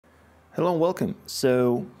Hello and welcome.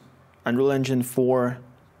 So Unreal Engine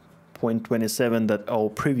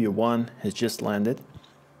 4.27.0 Preview 1 has just landed,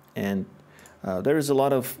 and there is a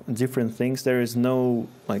lot of different things. There is no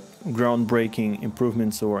like groundbreaking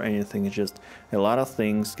improvements or anything. It's just a lot of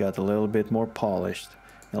things got a little bit more polished,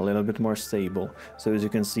 a little bit more stable. So as you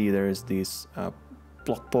can see, there is this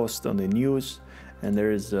blog post on the news, and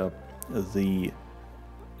there is the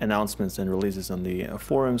announcements and releases on the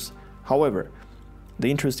forums. However, the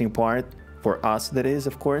interesting part for us, that is,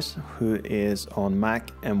 of course, who is on Mac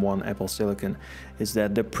M1 Apple Silicon, is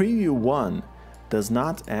that the Preview 1 does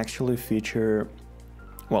not actually feature,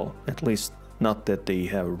 well, at least not that they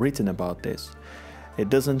have written about this. It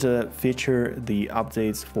doesn't feature the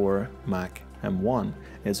updates for Mac M1.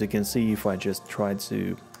 As you can see, if I just try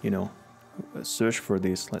to, search for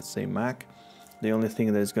this, let's say Mac, the only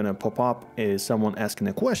thing that is going to pop up is someone asking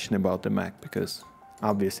a question about the Mac, because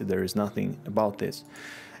obviously there is nothing about this.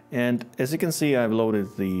 And as you can see, I've loaded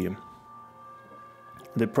the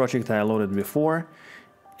project I loaded before,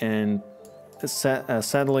 and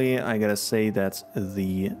sadly I gotta say that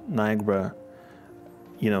the Niagara,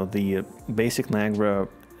 the basic Niagara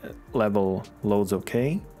level loads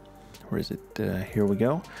okay. Where is it? Here we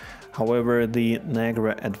go. However, the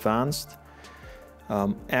Niagara Advanced,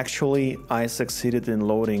 actually I succeeded in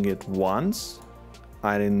loading it once.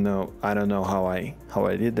 I don't know how I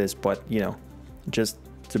did this, but just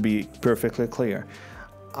to be perfectly clear,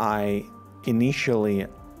 initially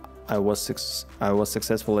I was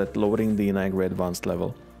successful at loading the Niagara Advanced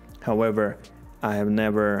level. However, I have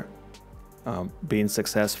never been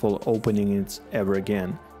successful opening it ever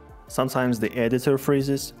again. Sometimes the editor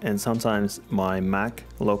freezes, and sometimes my Mac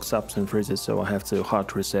locks up and freezes, so I have to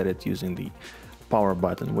hard reset it using the power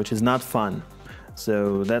button, which is not fun.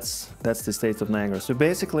 So that's the state of Niagara. So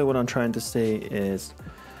basically what I'm trying to say is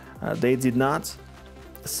they did not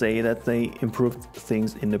say that they improved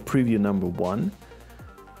things in the preview number 1,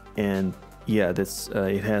 and yeah, that's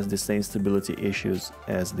it has the same stability issues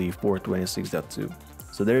as the 4.26.2.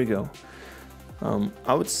 so there you go.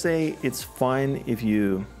 I would say it's fine if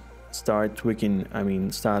you start tweaking,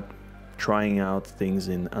 start trying out things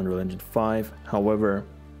in Unreal Engine 5. However,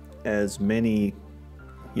 as many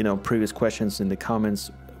previous questions in the comments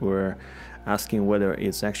were asking whether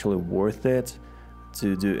it's actually worth it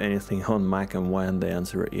to do anything on Mac M1, the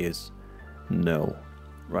answer is no.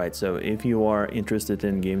 Right, so if you are interested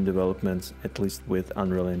in game development, at least with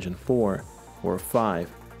Unreal Engine 4 or 5,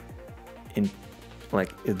 in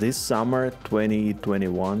like this summer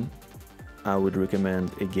 2021, I would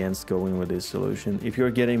recommend against going with this solution. If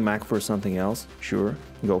you're getting Mac for something else, sure,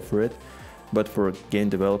 go for it. But for game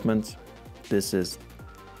development, this is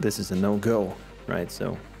a no-go, right?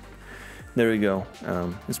 So there you go.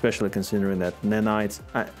 Especially considering that Nanite,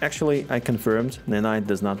 I confirmed Nanite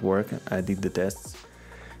does not work. I did the tests.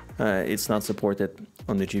 It's not supported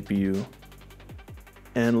on the GPU,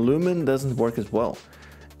 and Lumen doesn't work as well.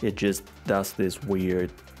 It just does this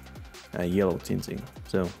weird yellow tinting.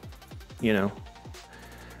 So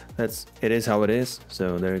it is how it is.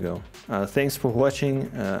 So there you go. Thanks for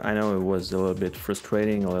watching. I know it was a little bit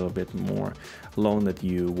frustrating, a little bit more long that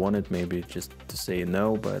you wanted maybe just to say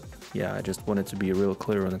no, but yeah, I just wanted to be real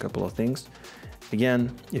clear on a couple of things. Again,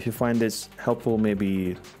 if you find this helpful,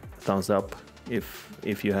 maybe thumbs up.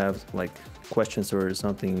 If you have like questions or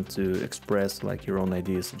something to express, like your own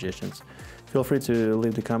ideas, suggestions, feel free to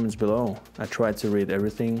leave the comments below. I try to read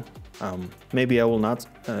everything. Maybe I will not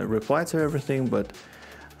reply to everything, but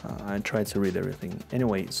I try to read everything.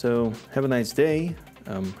 Anyway, so have a nice day,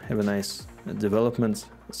 have a nice development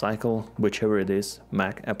cycle, whichever it is,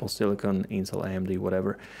 Mac, Apple Silicon, Intel, AMD,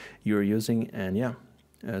 whatever you're using, and yeah,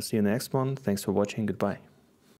 see you next one. Thanks for watching, goodbye.